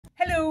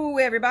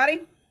Hello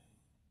everybody,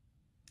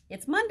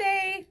 it's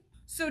Monday.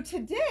 So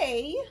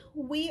today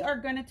we are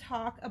going to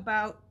talk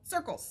about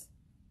circles,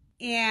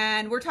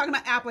 and we're talking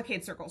about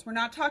applique circles. We're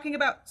not talking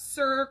about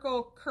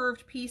circle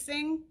curved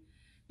piecing,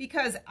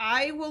 because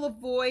I will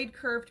avoid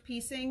curved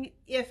piecing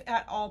if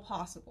at all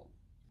possible.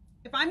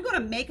 If I'm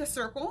going to make a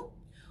circle,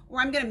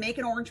 or I'm going to make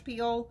an orange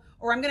peel,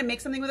 or I'm going to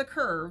make something with a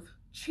curve,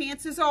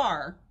 chances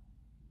are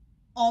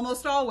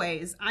almost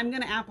always I'm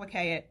going to applique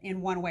it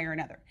in one way or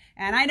another.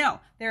 And I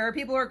know there are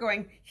people who are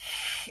going,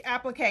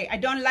 applique, I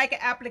don't like it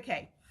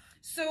applique.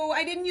 So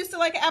I didn't used to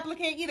like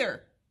applique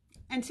either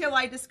until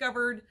I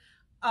discovered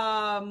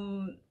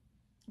print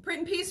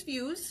and piece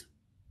fuse.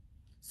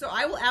 So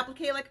I will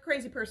applique like a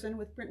crazy person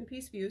with print and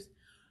piece fuse,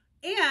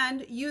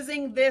 and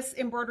using this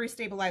embroidery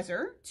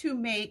stabilizer to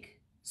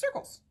make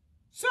circles.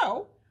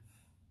 So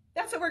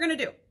that's what we're going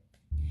to do.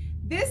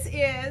 This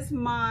is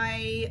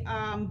my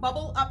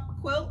bubble up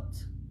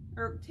quilt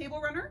or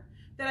table runner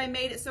that I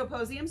made at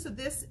Symposium. So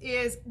this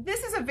is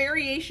a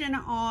variation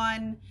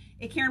on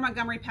a Karen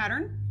Montgomery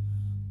pattern.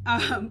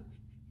 When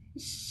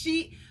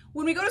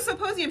we go to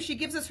Symposium, she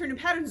gives us her new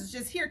patterns. It's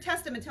just, here,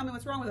 test them and tell me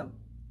what's wrong with them.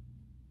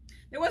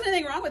 There wasn't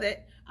anything wrong with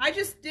it. I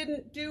just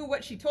didn't do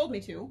what she told me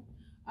to.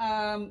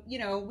 You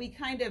know, we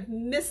kind of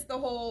missed the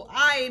whole,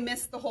 I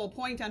missed the whole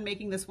point on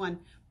making this one.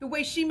 The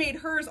way she made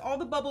hers, all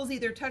the bubbles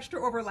either touched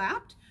or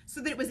overlapped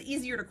so that it was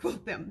easier to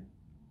quilt them.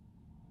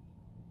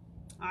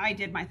 I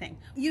did my thing.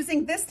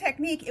 Using this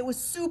technique, it was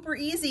super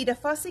easy to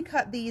fussy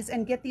cut these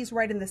and get these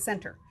right in the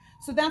center.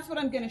 So that's what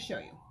I'm going to show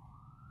you.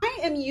 I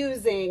am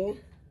using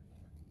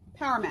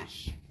Power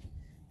Mesh.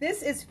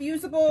 This is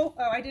fusible.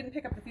 Oh, I didn't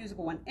pick up the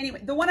fusible one.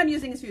 Anyway, the one I'm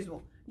using is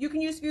fusible. You can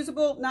use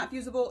fusible, not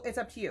fusible. It's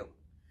up to you.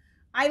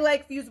 I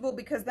like fusible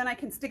because then I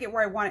can stick it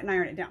where I want it and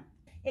iron it down.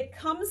 It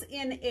comes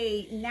in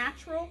a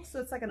natural, so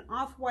it's like an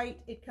off-white.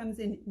 It comes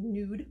in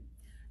nude.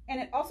 And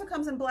it also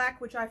comes in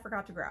black, which I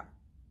forgot to grab.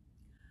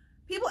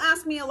 People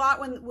ask me a lot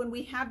when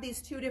we have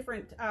these two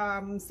different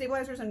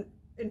stabilizers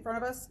in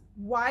front of us,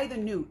 why the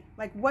nude?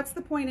 Like, what's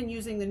the point in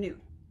using the nude?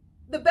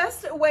 The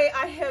best way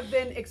I have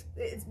been,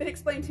 it's been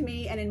explained to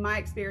me and in my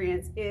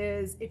experience,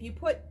 is if you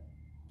put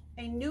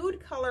a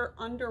nude color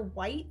under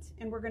white,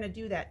 and we're going to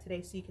do that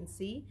today so you can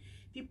see.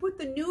 If you put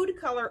the nude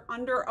color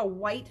under a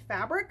white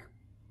fabric,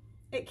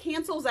 it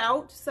cancels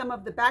out some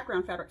of the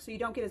background fabric so you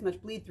don't get as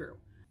much bleed through.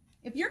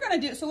 If you're going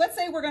to do, so let's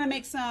say we're going to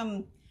make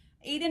some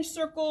 8-inch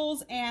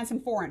circles and some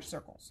 4-inch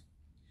circles.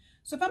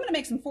 So if I'm going to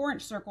make some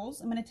 4-inch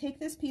circles, I'm going to take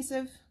this piece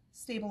of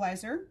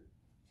stabilizer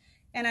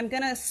and I'm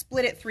going to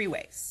split it 3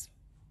 ways.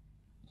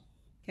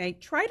 Okay,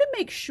 try to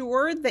make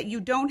sure that you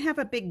don't have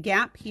a big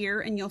gap here,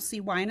 and you'll see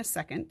why in a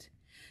second.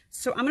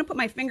 So I'm going to put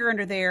my finger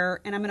under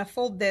there and I'm going to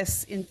fold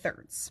this in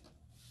thirds.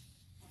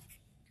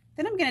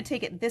 Then I'm going to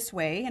take it this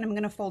way and I'm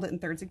going to fold it in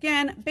thirds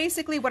again.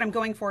 Basically what I'm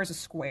going for is a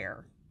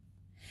square.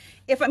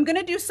 If I'm going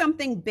to do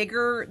something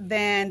bigger,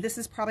 then this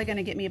is probably going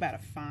to get me about a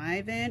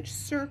 5-inch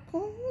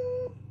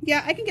circle.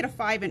 Yeah, I can get a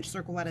 5-inch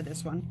circle out of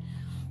this one.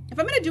 If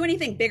I'm going to do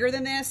anything bigger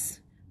than this,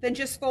 then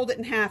just fold it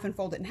in half and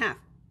fold it in half.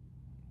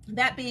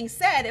 That being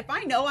said, if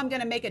I know I'm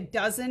going to make a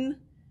dozen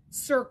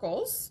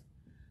circles,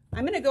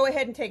 I'm going to go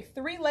ahead and take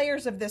 3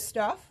 layers of this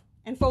stuff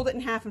and fold it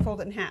in half and fold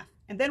it in half.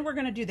 And then we're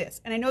going to do this.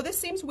 And I know this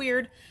seems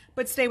weird,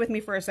 but stay with me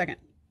for a second.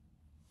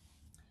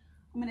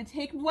 I'm going to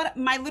take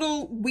my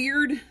little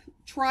weird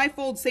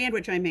tri-fold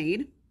sandwich I made,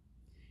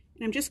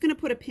 and I'm just going to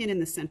put a pin in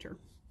the center.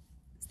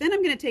 Then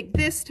I'm going to take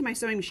this to my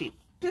sewing machine.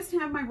 Just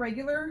have my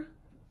regular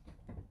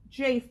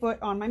J-foot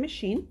on my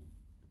machine.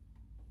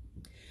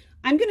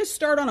 I'm going to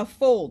start on a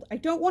fold. I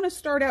don't want to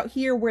start out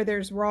here where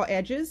there's raw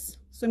edges,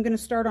 so I'm going to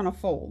start on a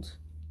fold.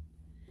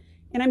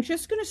 And I'm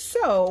just going to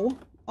sew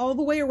all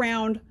the way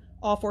around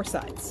all 4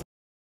 sides.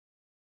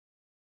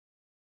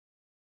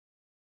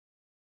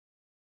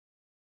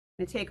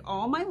 I'm going to take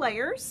all my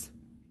layers.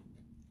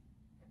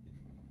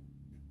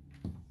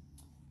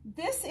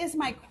 This is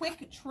my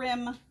quick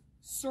trim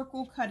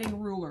circle cutting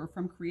ruler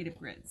from Creative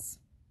Grids.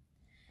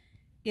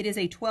 It is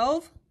a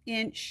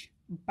 12-inch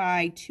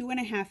by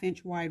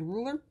 2.5-inch wide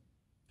ruler.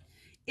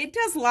 It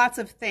does lots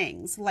of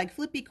things like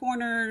flippy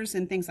corners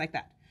and things like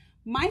that.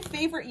 My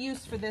favorite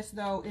use for this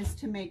though is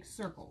to make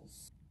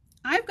circles.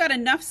 I've got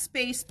enough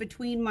space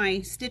between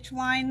my stitch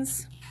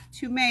lines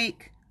to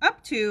make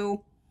up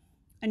to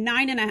a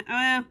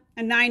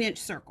 9-inch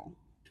circle.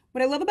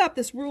 What I love about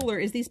this ruler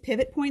is these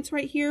pivot points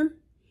right here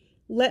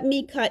let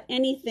me cut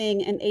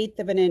anything 1/8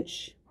 of an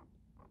inch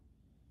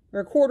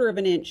or 1/4 of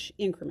an inch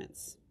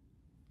increments.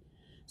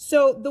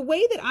 So the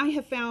way that I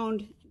have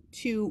found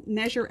to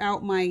measure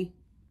out my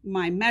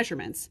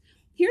measurements,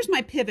 here's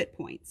my pivot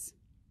points.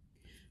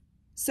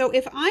 So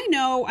if I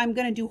know I'm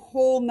going to do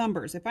whole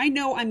numbers, if I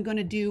know I'm going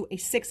to do a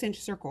 6-inch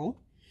circle,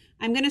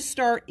 I'm going to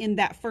start in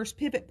that first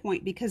pivot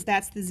point because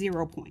that's the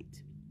 0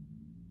 point.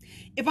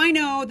 If I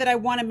know that I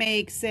want to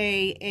make,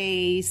 say,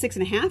 a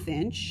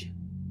 6.5-inch,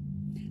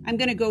 I'm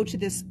going to go to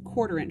this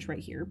 1/4 inch right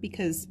here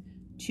because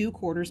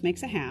 2/4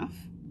 makes a half.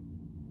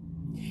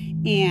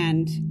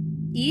 And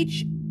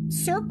each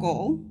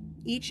circle,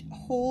 each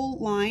whole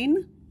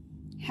line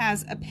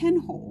has a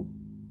pinhole.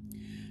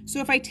 So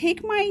if I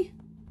take my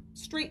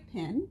straight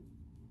pin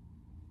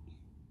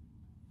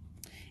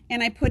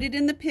and I put it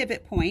in the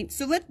pivot point,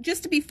 so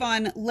just to be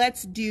fun,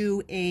 let's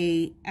do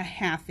a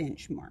 1/2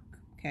 inch mark,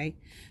 okay?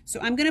 So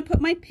I'm gonna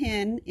put my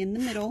pin in the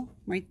middle,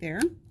 right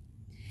there,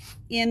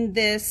 in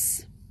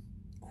this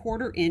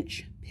 1/4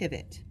 inch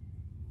pivot.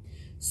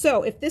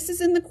 So if this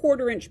is in the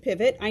 1/4 inch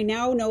pivot, I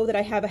now know that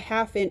I have a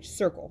 1/2 inch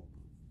circle,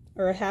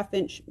 or a 1/2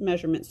 inch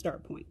measurement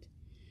start point.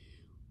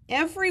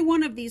 Every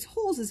one of these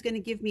holes is going to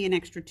give me an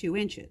extra 2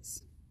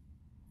 inches.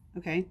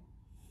 Okay,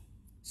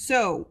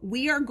 so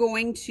we are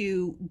going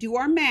to do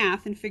our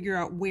math and figure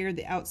out where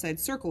the outside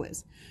circle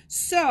is.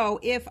 So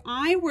if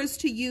I was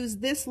to use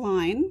this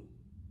line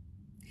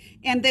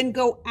and then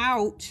go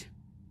out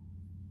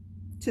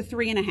to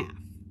 3.5,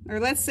 or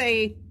let's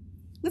say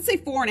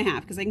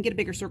 4.5, because I can get a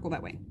bigger circle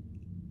that way.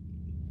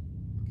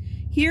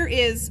 Here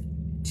is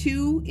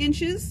 2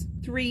 inches,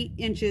 3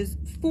 inches,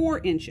 4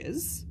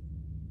 inches.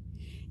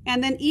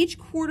 And then each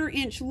 1/4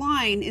 inch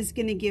line is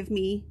going to give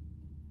me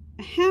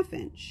a 1/2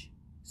 inch.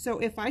 So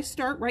if I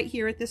start right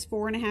here at this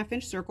 4.5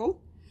 inch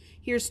circle,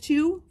 here's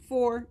 2,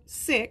 4,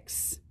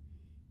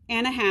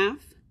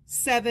 6.5,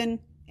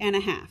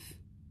 7.5.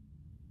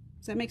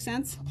 Does that make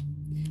sense?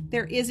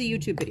 There is a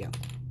YouTube video,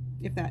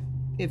 if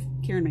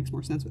Karen makes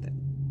more sense with it.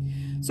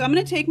 So I'm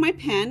going to take my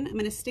pen, I'm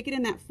going to stick it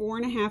in that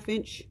 4.5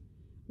 inch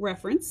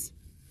reference.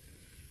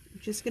 I'm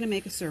just going to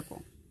make a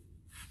circle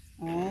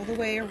all the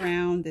way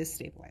around this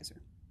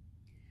stabilizer.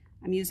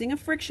 I'm using a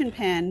friction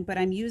pen, but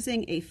I'm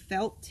using a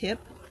felt tip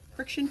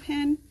friction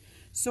pen,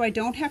 so I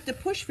don't have to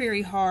push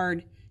very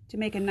hard to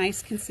make a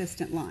nice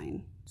consistent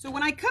line. So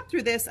when I cut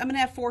through this, I'm going to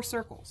have 4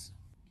 circles.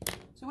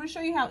 So I want to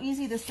show you how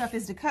easy this stuff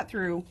is to cut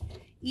through.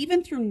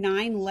 Even through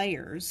 9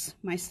 layers,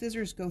 my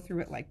scissors go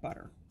through it like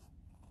butter.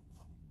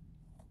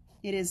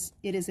 It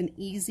is an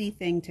easy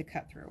thing to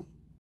cut through.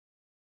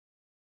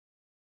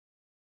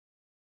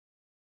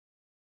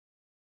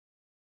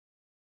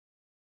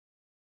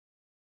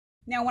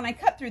 Now, when I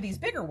cut through these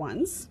bigger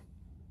ones,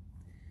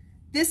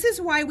 this is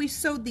why we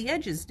sewed the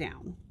edges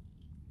down.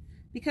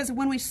 Because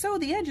when we sew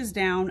the edges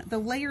down, the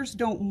layers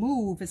don't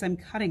move as I'm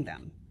cutting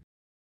them.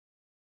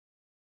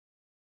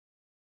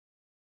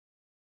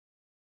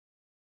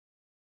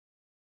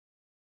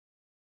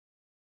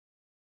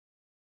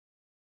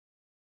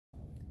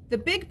 The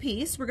big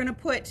piece, we're going to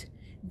put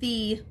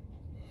the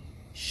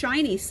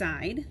shiny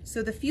side,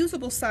 so the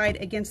fusible side,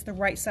 against the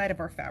right side of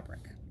our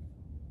fabric.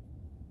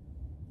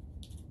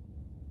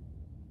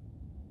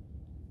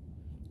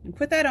 And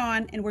put that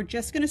on, and we're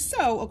just going to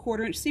sew a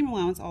 1/4 inch seam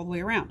allowance all the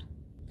way around.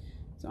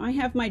 So I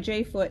have my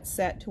J-foot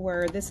set to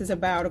where this is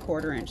about a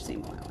 1/4 inch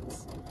seam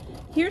allowance.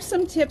 Here's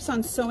some tips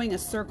on sewing a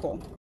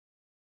circle.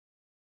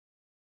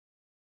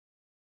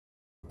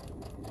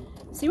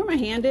 See where my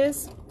hand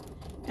is?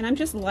 And I'm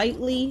just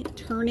lightly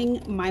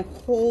turning my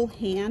whole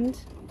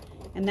hand,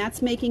 and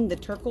that's making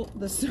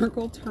the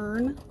circle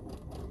turn.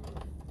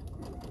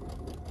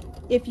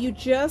 If you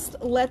just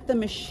let the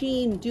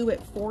machine do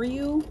it for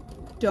you,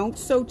 don't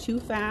sew too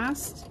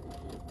fast.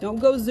 Don't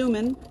go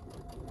zooming.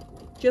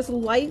 Just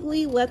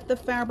lightly let the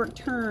fabric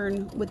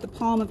turn with the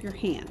palm of your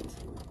hand.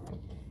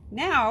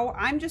 Now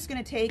I'm just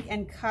going to take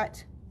and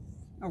cut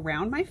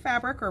around my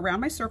fabric or around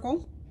my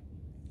circle.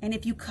 And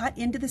if you cut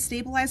into the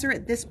stabilizer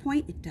at this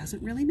point, it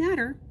doesn't really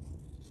matter.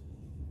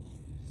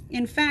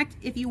 In fact,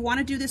 if you want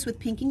to do this with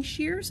pinking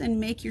shears and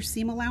make your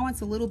seam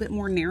allowance a little bit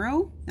more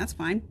narrow, that's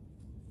fine.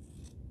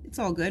 It's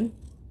all good.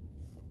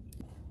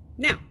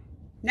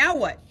 Now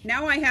what?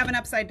 Now I have an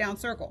upside down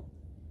circle.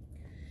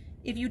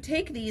 If you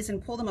take these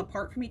and pull them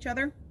apart from each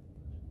other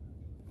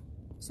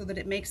so that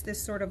it makes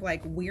this sort of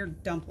like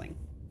weird dumpling.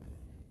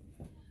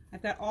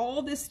 I've got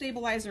all this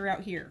stabilizer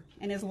out here,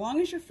 and as long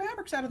as your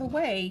fabric's out of the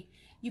way,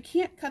 you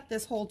can't cut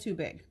this hole too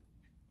big.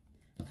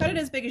 Cut it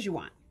as big as you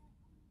want.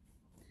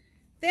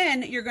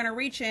 Then you're going to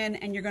reach in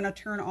and you're going to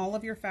turn all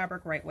of your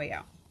fabric right way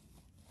out.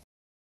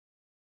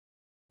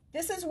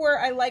 This is where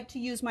I like to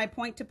use my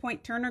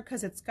point-to-point turner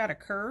because it's got a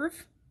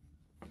curve.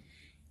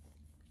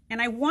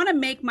 And I want to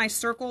make my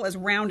circle as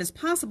round as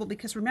possible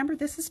because remember,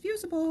 this is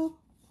fusible.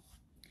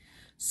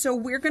 So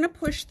we're going to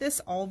push this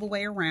all the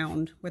way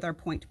around with our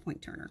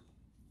point-to-point turner.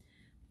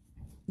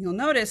 You'll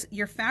notice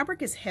your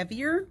fabric is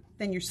heavier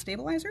than your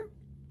stabilizer.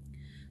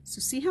 So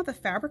see how the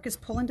fabric is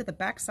pulling to the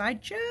back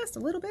side just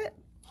a little bit?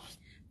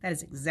 That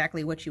is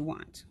exactly what you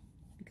want,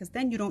 because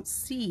then you don't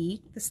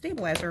see the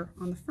stabilizer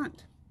on the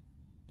front.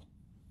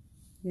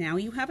 Now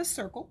you have a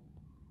circle.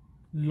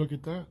 Look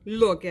at that.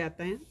 Look at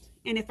that.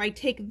 And if I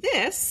take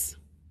this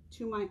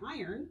to my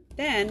iron,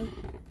 then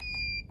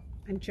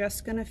I'm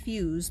just going to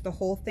fuse the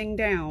whole thing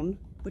down,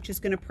 which is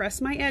going to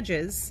press my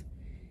edges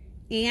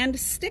and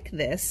stick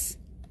this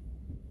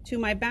to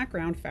my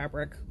background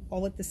fabric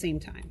all at the same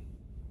time.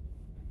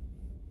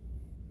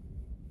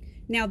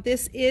 Now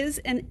this is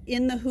an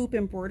in the hoop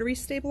embroidery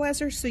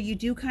stabilizer, so you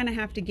do kind of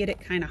have to get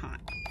it kind of hot,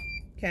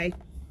 okay?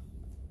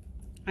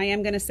 I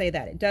am going to say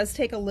that. It does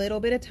take a little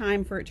bit of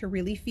time for it to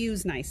really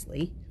fuse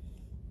nicely.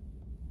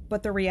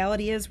 but the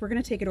reality is we're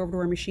going to take it over to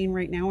our machine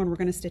right now and we're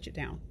going to stitch it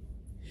down.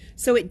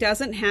 So it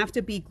doesn't have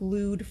to be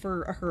glued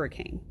for a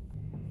hurricane.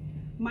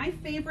 My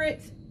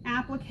favorite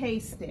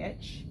applique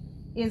stitch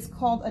is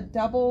called a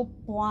double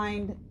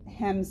blind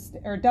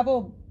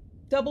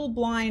double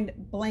blind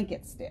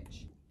blanket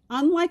stitch.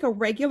 Unlike a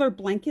regular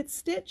blanket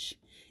stitch,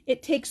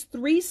 it takes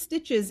 3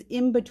 stitches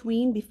in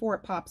between before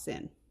it pops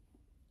in.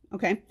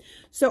 Okay,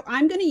 so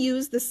I'm going to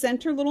use the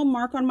center little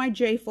mark on my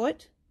J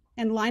foot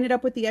and line it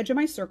up with the edge of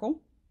my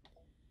circle.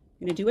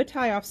 I'm going to do a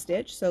tie-off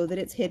stitch so that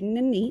it's hidden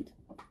and neat.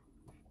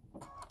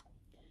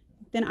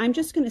 Then I'm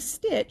just going to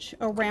stitch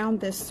around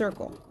this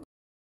circle.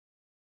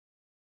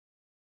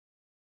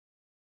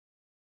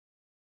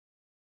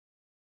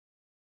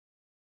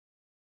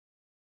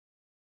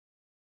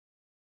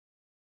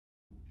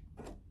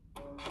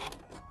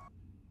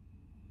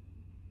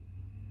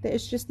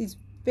 There's just these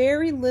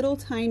very little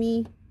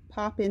tiny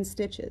pop-in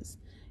stitches,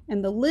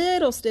 and the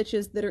little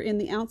stitches that are in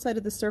the outside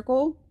of the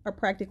circle are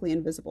practically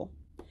invisible.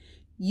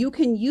 You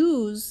can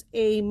use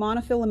a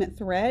monofilament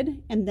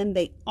thread and then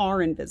they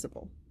are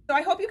invisible. So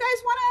I hope you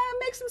guys want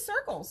to make some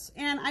circles,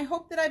 and I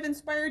hope that I've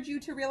inspired you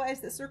to realize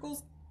that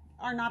circles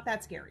are not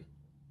that scary.